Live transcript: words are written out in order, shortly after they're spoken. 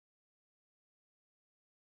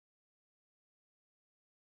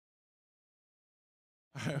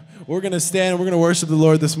We're going to stand, we're going to worship the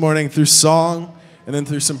Lord this morning through song, and then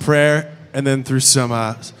through some prayer, and then through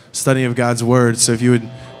some study of God's Word. So if you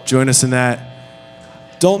would join us in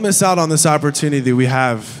that. Don't miss out on this opportunity we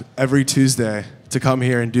have every Tuesday to come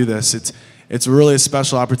here and do this. It's really a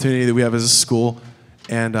special opportunity that we have as a school,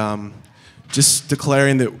 and just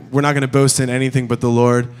declaring that we're not going to boast in anything but the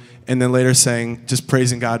Lord, and then later saying, just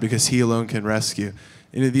praising God because He alone can rescue.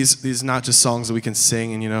 These are not just songs that we can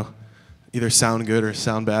sing and, either sound good or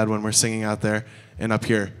sound bad when we're singing out there and up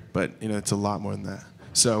here, but, it's a lot more than that.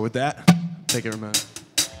 So with that, take it, Ramon.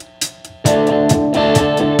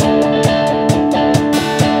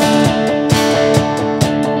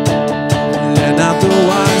 Let not the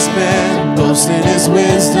wise man boast in his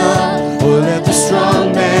wisdom, or let the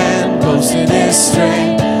strong man boast in his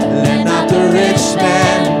strength. Let not the rich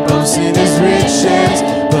man boast in his riches,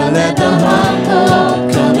 but let the humble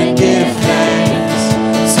come and give thanks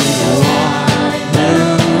to the one who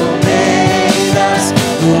made us,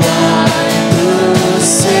 the one who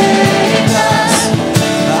saved us.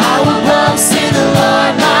 I will boast in the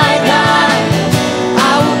Lord my God.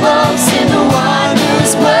 I will boast in the one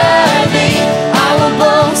who's worthy. I will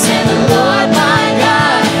boast in the Lord my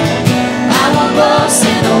God. I will boast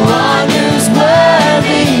in the one who's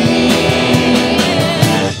worthy.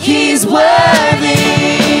 He's worthy.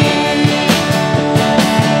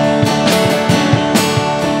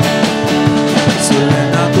 So let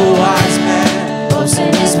not the wise man boast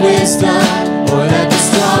in his wisdom, or let the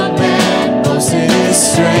strong man boast in his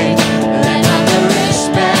strength. Let not the rich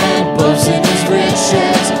man boast in his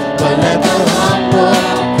riches, but let the humble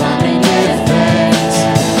come and give thanks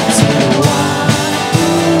to the one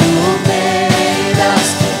who made us,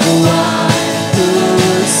 the one who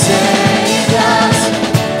saved us.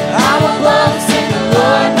 I will boast in the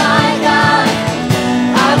Lord my God.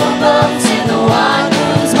 I will boast in the one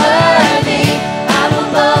who's worthy. I will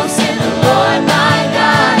boast in the Lord my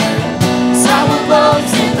God. So I will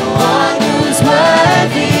boast in the one who's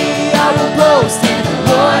worthy. I will boast in the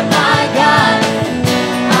Lord my God.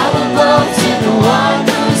 I will boast in the one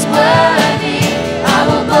who's worthy. I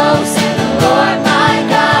will boast in the Lord my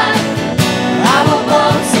God. I will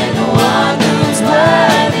boast in the one who's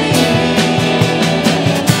worthy.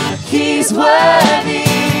 He's worthy.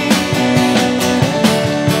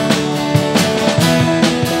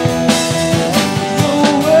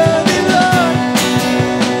 You're worthy, Lord.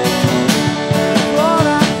 Lord, I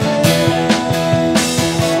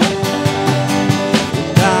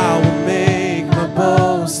and I will make my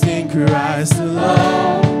boast in Christ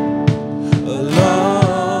alone,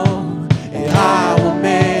 alone. And I will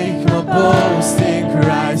make my boast in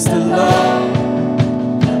Christ alone,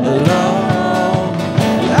 alone.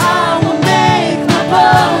 And I will make my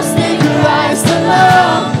boast in Christ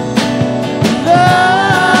alone,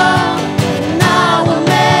 alone. And I will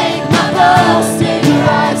make my boast in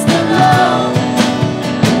Christ alone,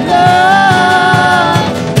 alone.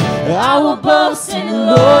 I will boast in the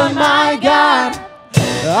Lord my God.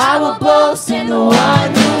 I will boast in the one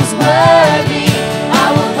who's worthy.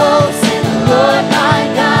 I will boast in the Lord my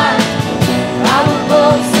God. I will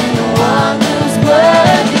boast in the one who's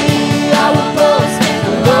worthy. I will boast in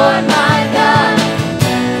the Lord my God.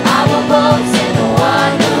 I will boast in the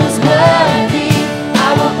one who's worthy. I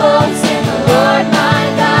will boast in the Lord my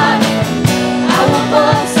God. I will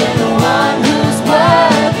boast in the one who's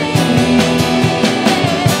worthy.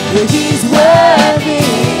 He's worthy.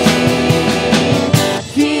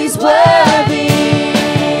 He's worthy.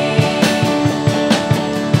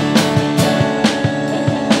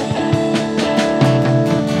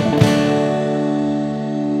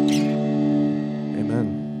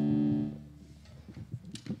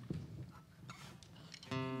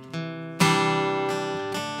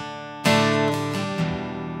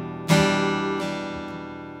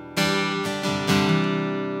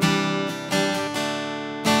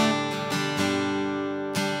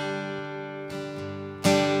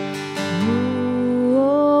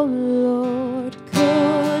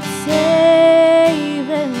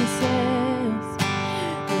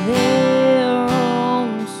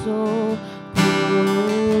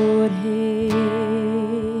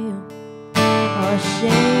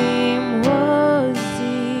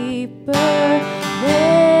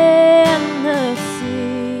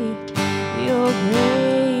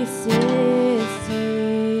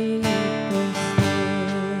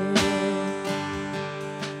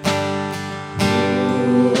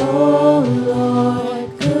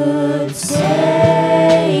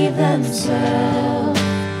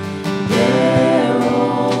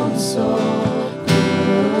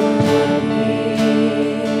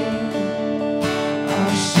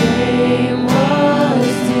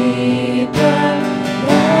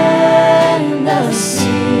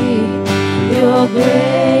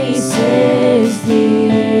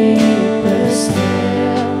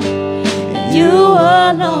 You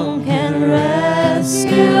alone can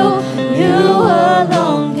rescue. You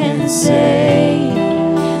alone can save.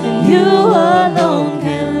 You alone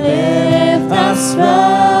can lift us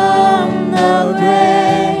from the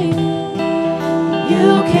grave.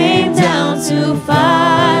 You came down to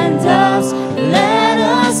find us, let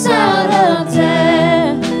us out of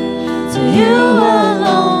death. To you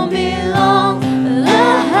alone belong the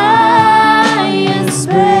highest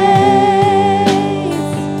praise.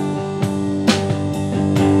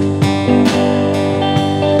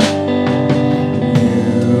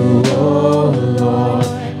 You, oh Lord,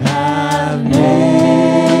 have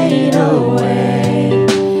made a way,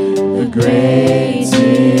 the great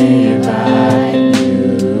divide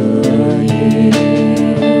you yield.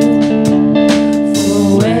 For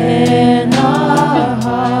when our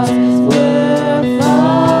hearts were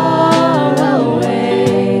far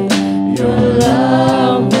away, your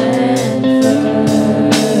love went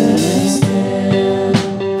first in.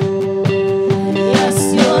 Yes,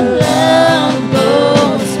 your love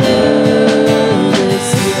goes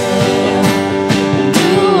first in.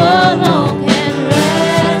 You alone can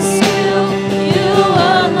rescue. You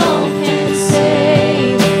alone can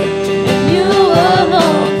save. You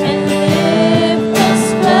alone can lift us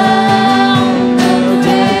from the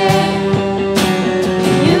grave.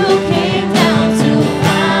 You came down to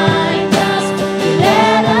find us,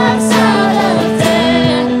 let us out of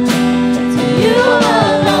death. To you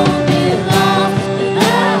alone belongs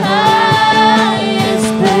the highest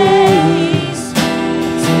praise.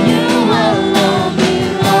 To you alone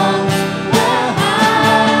belongs the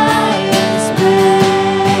highest praise.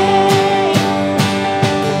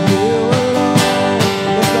 You alone lift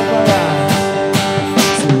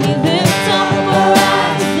up our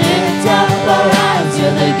eyes. So we lift up our eyes,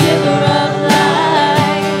 you're the giver of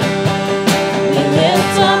life. We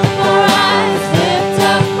lift up our eyes,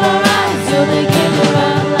 you're the giver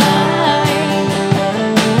of life.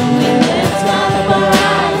 We lift up our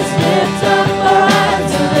eyes,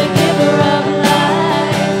 you're the giver of life.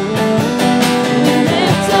 We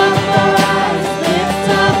lift up our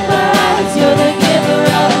eyes, you're the giver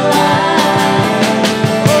of life.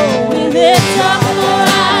 We lift up our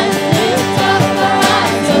eyes,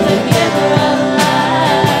 you're the giver of life.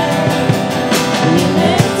 We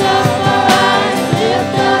lift up our eyes,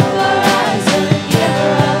 you're the giver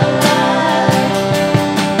of life. We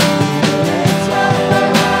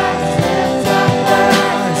lift up our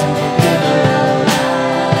eyes, you're the giver of life.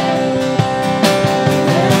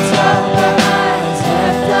 Lift up our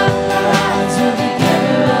eyes, you're the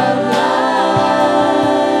giver of life.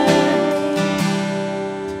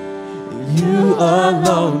 You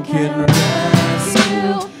alone can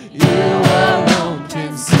rescue. You alone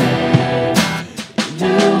can save.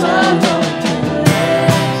 You alone can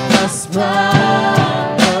lift us from